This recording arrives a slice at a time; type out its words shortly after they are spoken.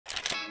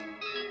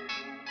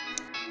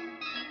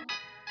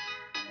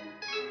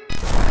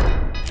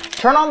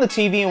Turn on the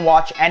TV and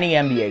watch any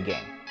NBA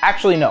game.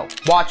 Actually, no.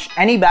 Watch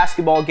any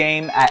basketball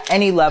game at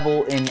any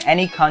level, in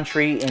any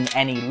country, in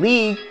any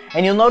league,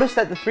 and you'll notice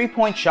that the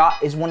three-point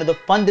shot is one of the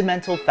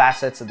fundamental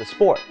facets of the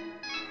sport.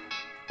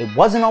 It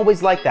wasn't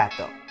always like that,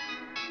 though.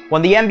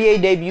 When the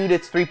NBA debuted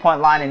its three-point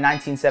line in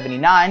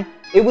 1979,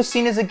 it was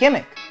seen as a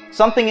gimmick,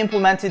 something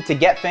implemented to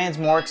get fans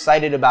more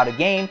excited about a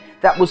game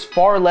that was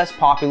far less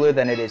popular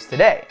than it is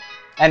today.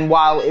 And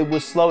while it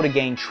was slow to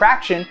gain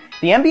traction,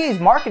 the NBA's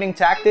marketing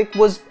tactic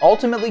was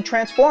ultimately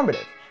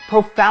transformative,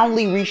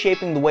 profoundly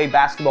reshaping the way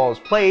basketball is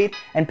played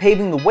and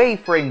paving the way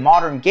for a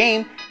modern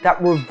game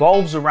that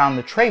revolves around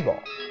the trey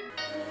ball.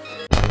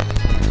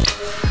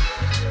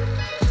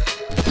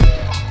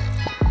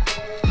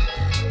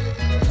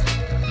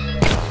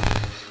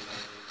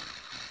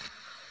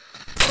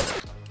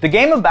 The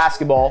game of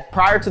basketball,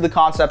 prior to the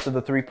concept of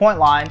the three-point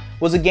line,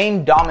 was a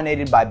game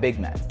dominated by big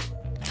men.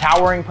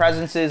 Towering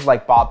presences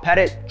like Bob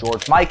Pettit,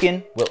 George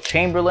Mikan, Wilt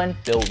Chamberlain,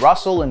 Bill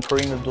Russell, and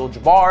Kareem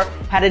Abdul-Jabbar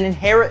had an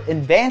inherent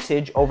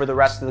advantage over the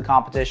rest of the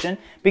competition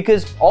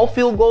because all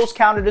field goals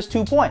counted as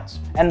 2 points,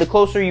 and the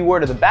closer you were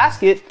to the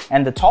basket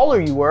and the taller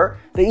you were,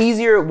 the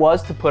easier it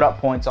was to put up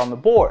points on the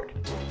board.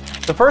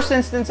 The first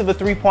instance of a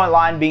three-point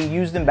line being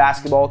used in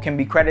basketball can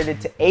be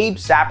credited to Abe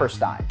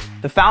Saperstein,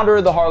 the founder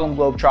of the Harlem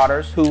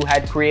Globetrotters, who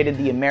had created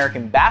the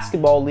American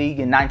Basketball League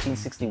in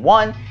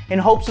 1961 in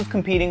hopes of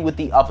competing with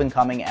the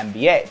up-and-coming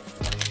NBA.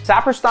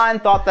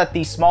 Saperstein thought that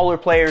the smaller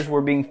players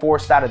were being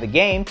forced out of the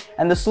game,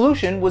 and the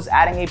solution was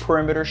adding a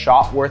perimeter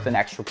shot worth an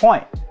extra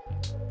point.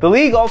 The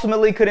league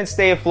ultimately couldn't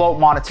stay afloat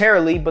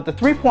monetarily, but the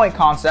three-point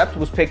concept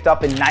was picked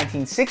up in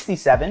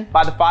 1967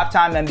 by the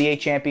five-time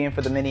NBA champion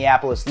for the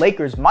Minneapolis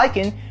Lakers,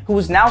 Mikan, who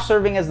was now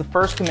serving as the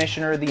first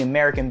commissioner of the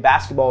American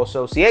Basketball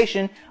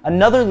Association,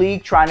 another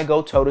league trying to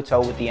go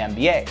toe-to-toe with the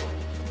NBA.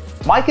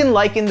 Mikan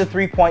likened the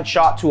three-point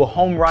shot to a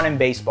home run in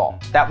baseball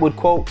that would,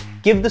 quote,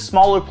 give the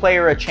smaller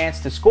player a chance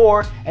to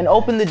score and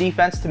open the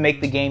defense to make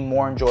the game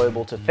more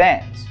enjoyable to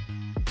fans.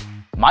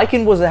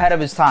 Mikan was ahead of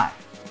his time.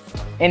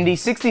 In the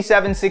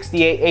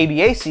 67-68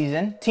 ABA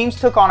season, teams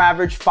took on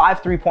average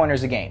 5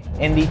 three-pointers a game.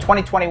 In the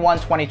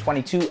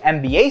 2021-2022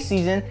 NBA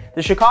season,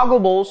 the Chicago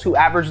Bulls, who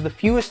averaged the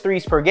fewest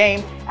threes per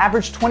game,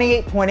 averaged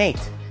 28.8.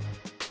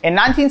 In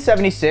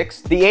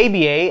 1976, the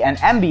ABA and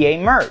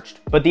NBA merged,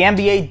 but the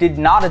NBA did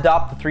not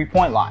adopt the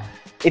three-point line.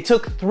 It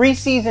took 3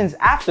 seasons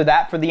after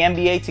that for the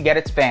NBA to get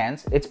its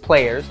fans, its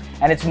players,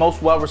 and its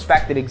most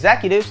well-respected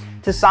executives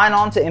to sign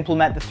on to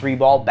implement the three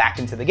ball back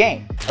into the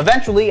game,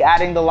 eventually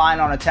adding the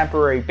line on a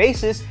temporary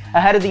basis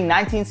ahead of the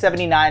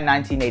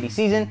 1979-1980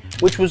 season,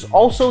 which was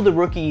also the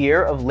rookie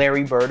year of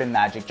Larry Bird and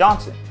Magic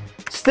Johnson.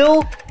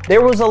 Still,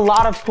 there was a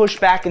lot of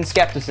pushback and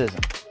skepticism.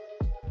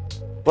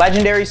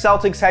 Legendary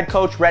Celtics head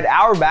coach Red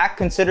Auerbach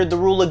considered the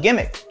rule a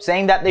gimmick,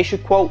 saying that they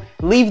should, quote,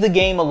 leave the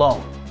game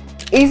alone.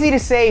 Easy to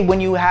say when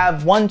you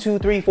have 1, 2,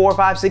 3, 4,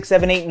 5, 6,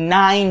 7, 8,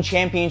 9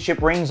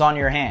 championship rings on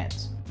your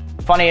hands.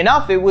 Funny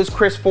enough, it was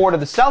Chris Ford of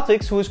the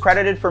Celtics who was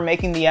credited for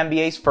making the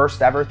NBA's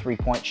first ever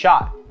three-point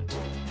shot.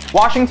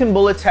 Washington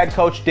Bullets head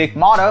coach Dick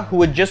Motta,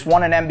 who had just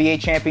won an NBA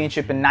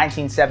championship in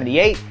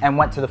 1978 and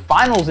went to the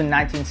finals in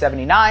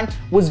 1979,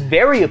 was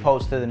very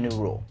opposed to the new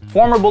rule.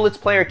 Former Bullets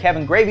player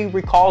Kevin Gravy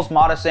recalls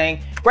Motta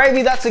saying,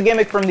 "Gravy, that's a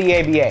gimmick from the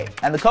ABA,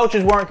 and the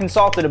coaches weren't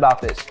consulted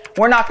about this.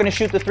 We're not going to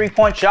shoot the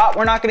three-point shot,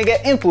 we're not going to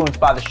get influenced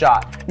by the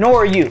shot,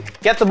 nor are you.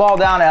 Get the ball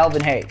down to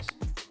Elvin Hayes."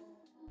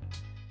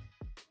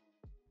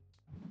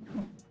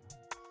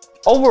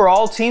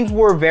 Overall, teams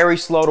were very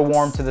slow to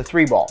warm to the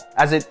three ball,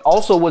 as it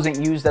also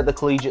wasn't used at the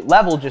collegiate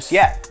level just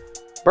yet.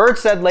 Bird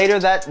said later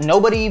that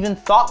nobody even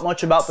thought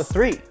much about the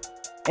three.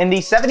 In the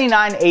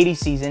 79-80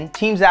 season,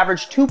 teams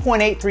averaged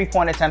 2.8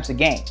 three-point attempts a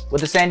game,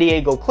 with the San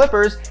Diego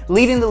Clippers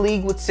leading the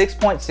league with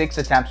 6.6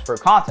 attempts per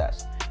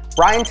contest.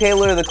 Brian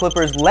Taylor of the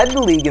Clippers led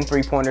the league in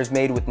three-pointers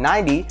made with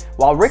 90,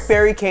 while Rick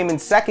Barry came in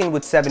second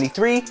with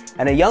 73,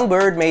 and a young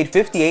Bird made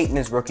 58 in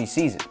his rookie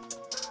season.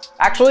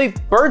 Actually,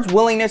 Bird's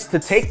willingness to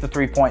take the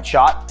three-point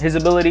shot, his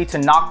ability to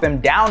knock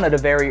them down at a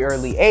very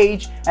early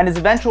age, and his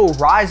eventual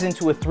rise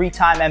into a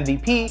 3-time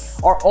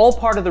MVP are all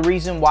part of the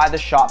reason why the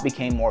shot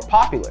became more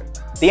popular.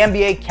 The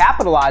NBA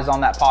capitalized on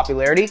that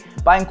popularity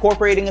by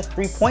incorporating a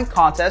three-point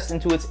contest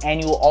into its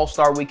annual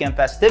All-Star Weekend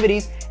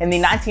festivities in the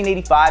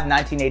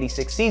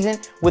 1985-1986 season,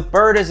 with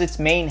Bird as its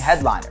main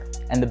headliner.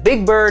 And the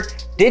Big Bird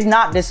did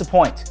not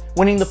disappoint,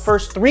 winning the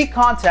first 3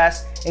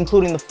 contests,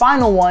 including the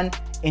final one,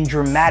 in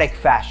dramatic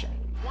fashion.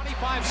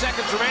 25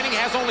 seconds remaining,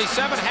 has only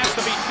 7, has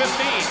to beat 15.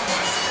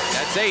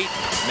 That's 8,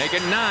 make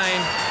it 9,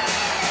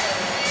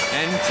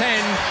 and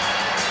 10,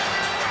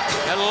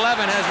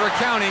 11 as we're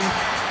counting,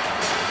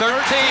 13.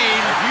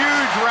 A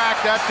huge rack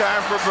that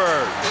time for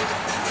Bird.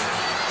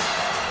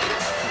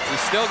 We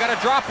still got to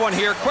drop one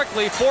here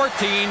quickly,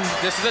 14.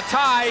 This is a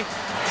tie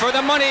for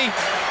the money.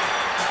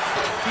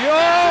 Yo!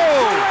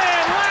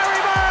 Larry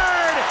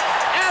Bird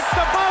at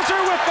the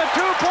buzzer with the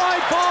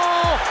two-point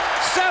ball.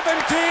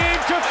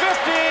 17-15,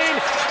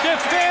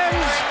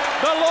 defends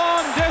the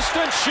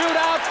long-distance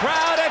shootout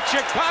crowd at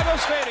Chicago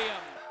Stadium.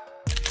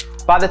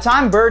 By the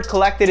time Bird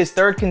collected his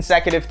third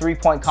consecutive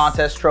three-point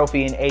contest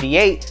trophy in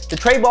 '88, the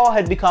tray ball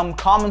had become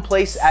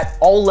commonplace at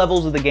all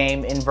levels of the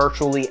game in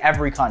virtually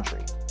every country.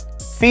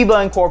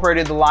 FIBA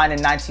incorporated the line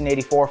in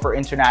 1984 for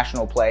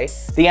international play,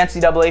 the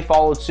NCAA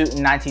followed suit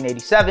in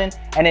 1987,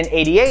 and in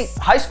 '88,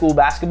 high school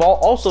basketball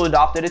also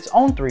adopted its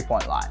own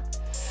three-point line.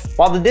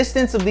 While the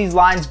distance of these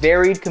lines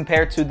varied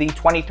compared to the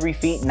 23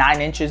 feet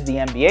 9 inches the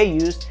NBA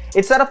used,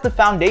 it set up the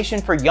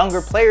foundation for younger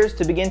players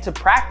to begin to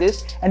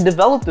practice and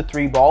develop the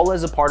three ball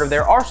as a part of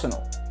their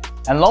arsenal.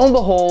 And lo and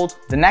behold,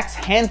 the next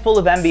handful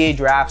of NBA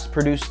drafts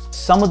produced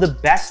some of the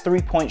best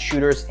three-point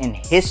shooters in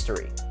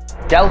history.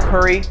 Del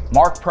Curry,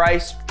 Mark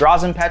Price,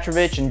 Drazen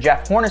Petrovic, and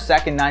Jeff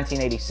Hornacek in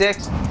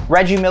 1986,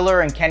 Reggie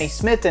Miller and Kenny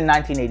Smith in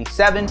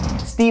 1987,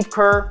 Steve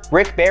Kerr,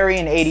 Rick Barry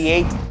in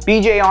 '88,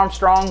 B.J.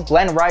 Armstrong,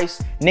 Glenn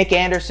Rice, Nick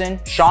Anderson,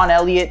 Sean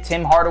Elliott,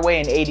 Tim Hardaway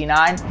in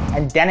 '89,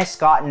 and Dennis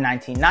Scott in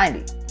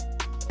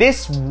 1990.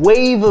 This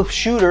wave of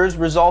shooters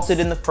resulted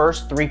in the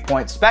first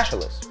three-point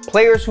specialists,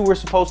 players who were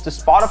supposed to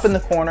spot up in the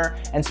corner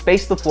and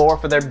space the floor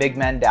for their big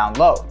men down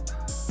low.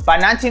 By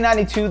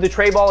 1992, the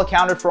tray ball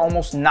accounted for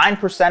almost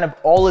 9% of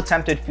all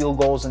attempted field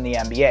goals in the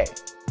NBA.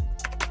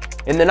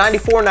 In the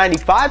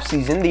 94-95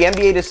 season, the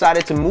NBA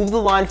decided to move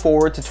the line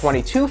forward to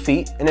 22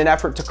 feet in an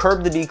effort to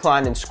curb the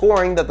decline in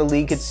scoring that the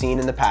league had seen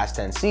in the past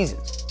 10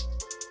 seasons.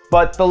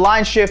 But the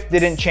line shift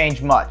didn't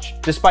change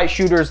much. Despite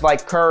shooters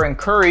like Kerr and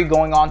Curry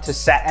going on to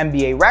set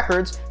NBA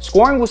records,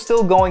 scoring was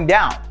still going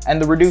down,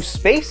 and the reduced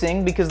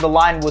spacing, because the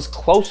line was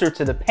closer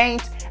to the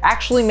paint,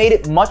 actually made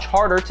it much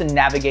harder to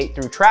navigate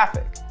through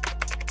traffic.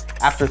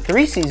 After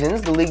 3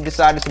 seasons, the league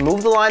decided to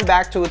move the line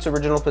back to its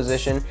original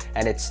position,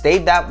 and it's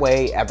stayed that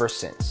way ever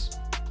since.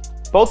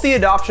 Both the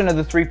adoption of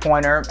the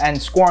three-pointer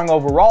and scoring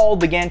overall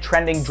began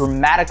trending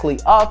dramatically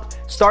up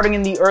starting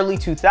in the early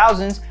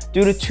 2000s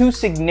due to 2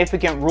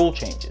 significant rule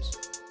changes.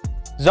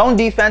 Zone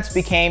defense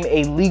became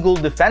a legal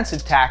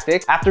defensive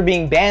tactic after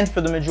being banned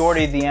for the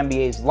majority of the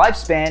NBA's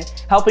lifespan,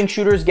 helping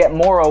shooters get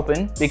more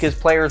open because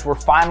players were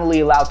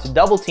finally allowed to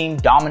double-team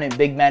dominant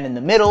big men in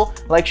the middle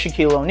like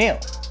Shaquille O'Neal.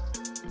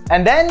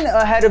 And then,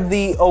 ahead of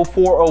the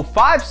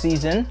 04-05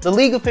 season, the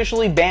league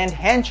officially banned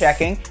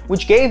hand-checking,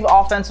 which gave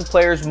offensive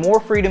players more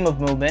freedom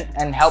of movement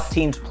and helped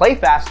teams play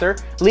faster,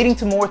 leading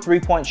to more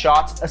three-point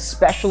shots,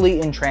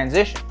 especially in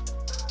transition.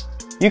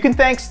 You can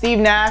thank Steve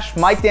Nash,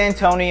 Mike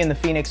D'Antoni, and the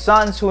Phoenix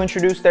Suns, who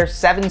introduced their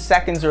 7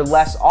 seconds or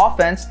less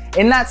offense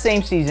in that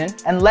same season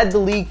and led the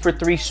league for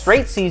 3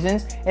 straight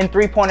seasons in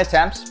three-point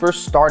attempts for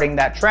starting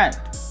that trend.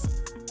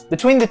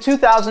 Between the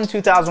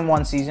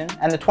 2000-2001 season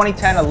and the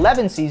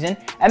 2010-11 season,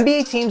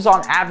 NBA teams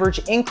on average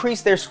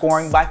increased their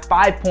scoring by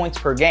 5 points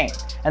per game,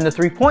 and the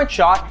three-point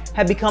shot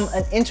had become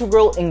an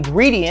integral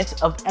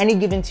ingredient of any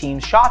given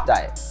team's shot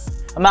diet,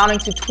 amounting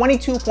to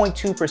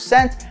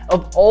 22.2%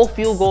 of all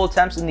field goal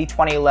attempts in the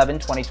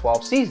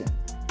 2011-2012 season.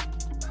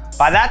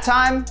 By that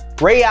time,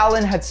 Ray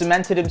Allen had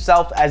cemented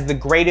himself as the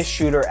greatest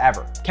shooter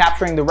ever,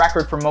 capturing the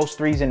record for most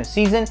threes in a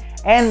season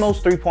and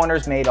most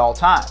three-pointers made all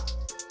time.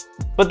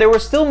 But there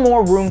was still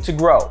more room to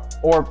grow,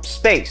 or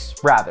space,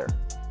 rather.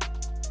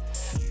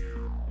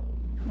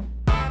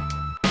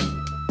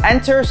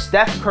 Enter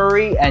Steph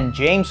Curry and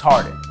James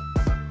Harden.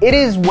 It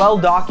is well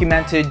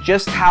documented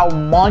just how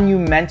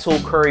monumental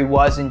Curry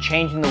was in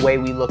changing the way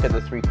we look at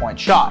the three-point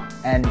shot,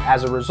 and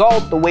as a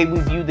result, the way we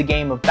view the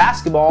game of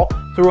basketball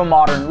through a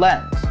modern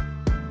lens.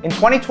 In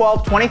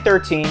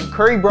 2012-2013,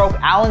 Curry broke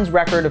Allen's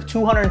record of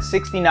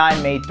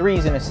 269 made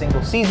threes in a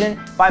single season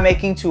by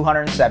making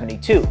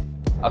 272.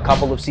 A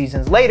couple of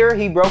seasons later,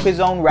 he broke his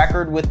own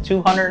record with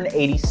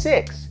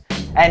 286.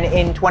 And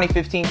in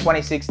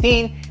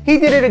 2015-2016, he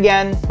did it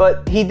again,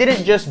 but he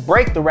didn't just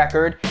break the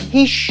record,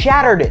 he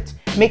shattered it,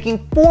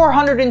 making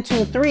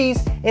 402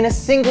 threes in a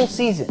single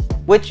season,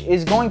 which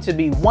is going to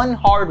be one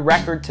hard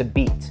record to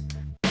beat.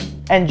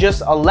 And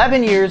just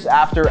 11 years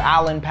after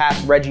Allen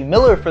passed Reggie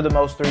Miller for the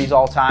most threes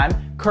all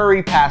time,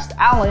 Curry passed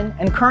Allen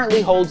and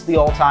currently holds the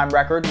all-time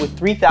record with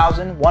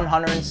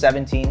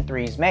 3,117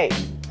 threes made.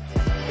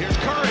 Here's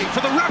Curry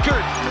for the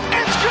record.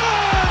 It's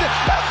good!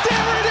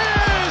 There it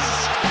is!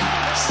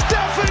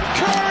 Stephen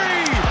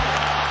Curry!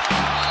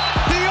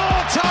 The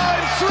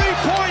all-time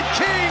three-point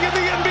king in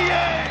the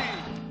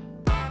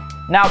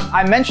NBA! Now,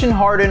 I mentioned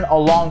Harden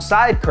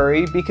alongside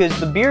Curry because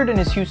the beard and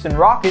his Houston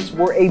Rockets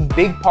were a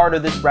big part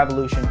of this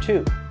revolution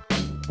too.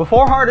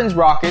 Before Harden's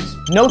Rockets,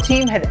 no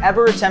team had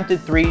ever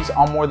attempted threes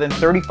on more than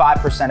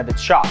 35% of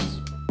its shots.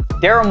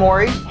 Daryl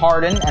Morey,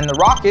 Harden, and the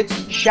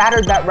Rockets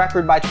shattered that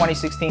record by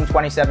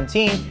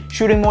 2016-2017,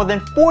 shooting more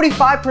than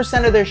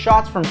 45% of their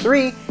shots from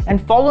 3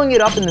 and following it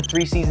up in the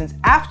 3 seasons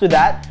after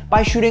that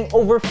by shooting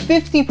over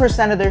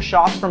 50% of their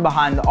shots from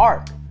behind the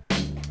arc.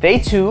 They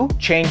too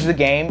changed the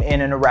game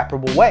in an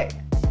irreparable way.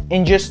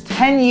 In just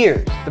 10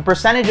 years, the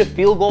percentage of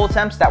field goal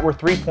attempts that were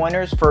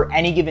three-pointers for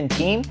any given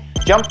team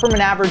jumped from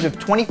an average of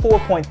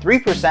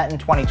 24.3% in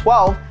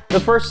 2012, the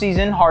first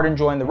season Harden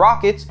joined the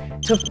Rockets,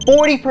 to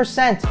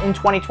 40% in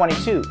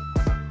 2022.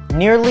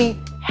 Nearly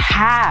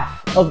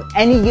half of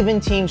any given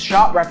team's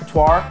shot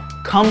repertoire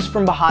comes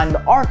from behind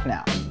the arc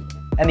now.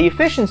 and the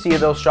efficiency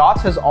of those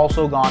shots has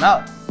also gone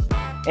up.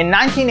 In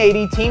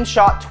 1980, teams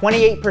shot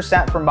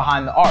 28% from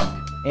behind the arc.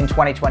 In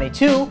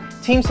 2022,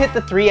 teams hit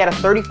the three at a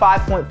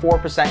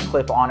 35.4%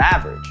 clip on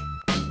average.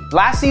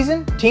 Last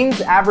season,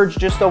 teams averaged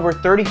just over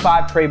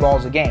 35 trey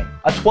balls a game,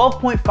 a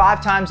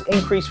 12.5 times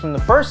increase from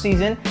the first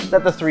season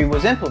that the three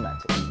was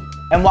implemented.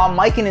 And while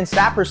Mikan and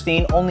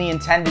Saperstein only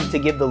intended to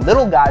give the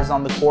little guys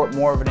on the court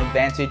more of an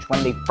advantage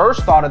when they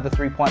first thought of the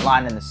three-point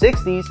line in the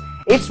 60s,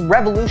 it's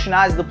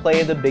revolutionized the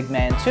play of the big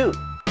man too.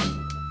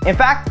 In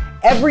fact,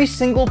 every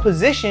single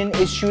position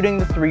is shooting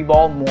the three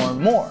ball more and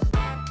more.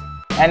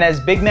 And as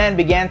big men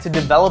began to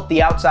develop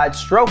the outside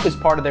stroke as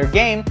part of their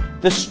game,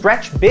 the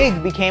stretch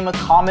big became a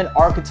common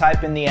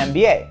archetype in the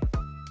NBA.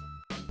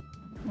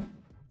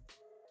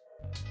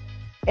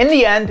 In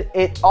the end,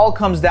 it all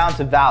comes down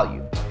to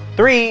value.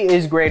 3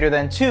 is greater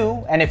than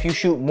 2, and if you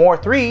shoot more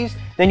threes,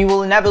 then you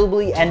will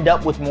inevitably end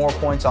up with more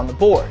points on the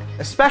board,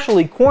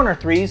 especially corner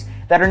threes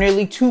that are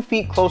nearly 2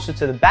 feet closer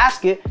to the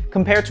basket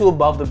compared to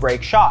above the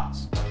break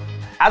shots.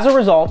 As a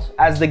result,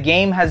 as the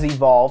game has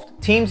evolved,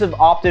 teams have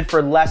opted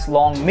for less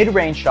long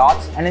mid-range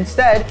shots and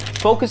instead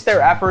focused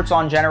their efforts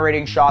on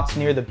generating shots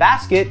near the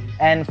basket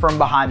and from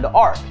behind the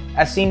arc,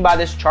 as seen by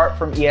this chart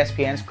from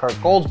ESPN's Kirk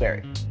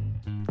Goldsberry.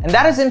 And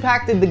that has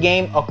impacted the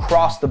game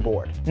across the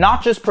board,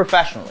 not just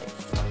professionally.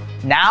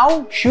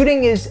 Now,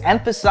 shooting is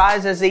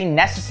emphasized as a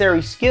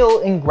necessary skill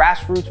in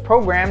grassroots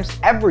programs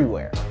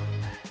everywhere.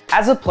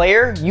 As a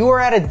player, you are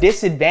at a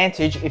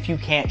disadvantage if you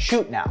can't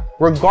shoot now,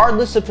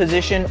 regardless of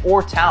position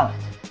or talent.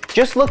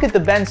 Just look at the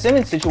Ben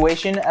Simmons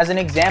situation as an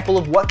example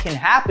of what can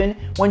happen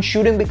when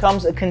shooting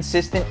becomes a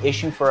consistent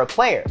issue for a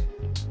player.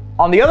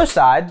 On the other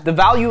side, the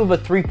value of a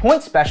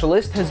three-point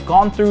specialist has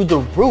gone through the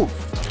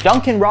roof.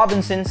 Duncan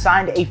Robinson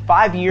signed a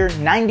 5-year,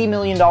 $90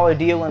 million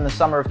deal in the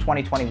summer of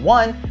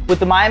 2021 with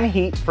the Miami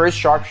Heat for his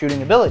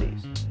sharpshooting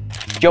abilities.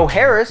 Joe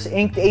Harris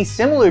inked a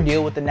similar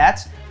deal with the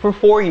Nets for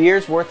 4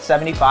 years worth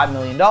 $75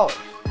 million.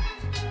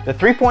 The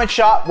three-point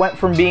shot went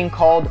from being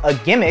called a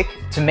gimmick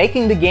to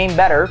making the game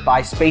better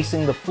by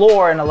spacing the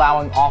floor and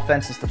allowing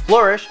offenses to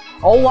flourish,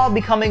 all while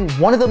becoming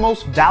one of the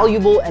most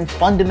valuable and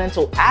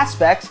fundamental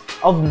aspects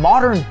of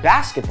modern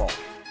basketball.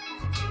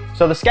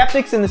 So the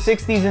skeptics in the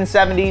 60s and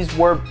 70s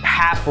were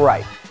half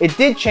right. It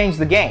did change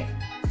the game,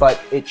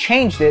 but it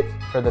changed it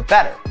for the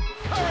better.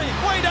 Curry,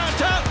 way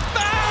downtown.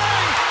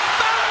 Bang!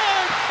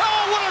 Bang!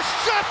 Oh, what a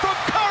shot from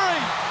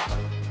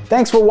Curry!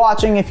 Thanks for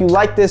watching. If you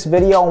like this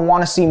video and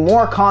want to see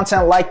more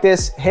content like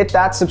this, hit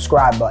that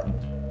subscribe button.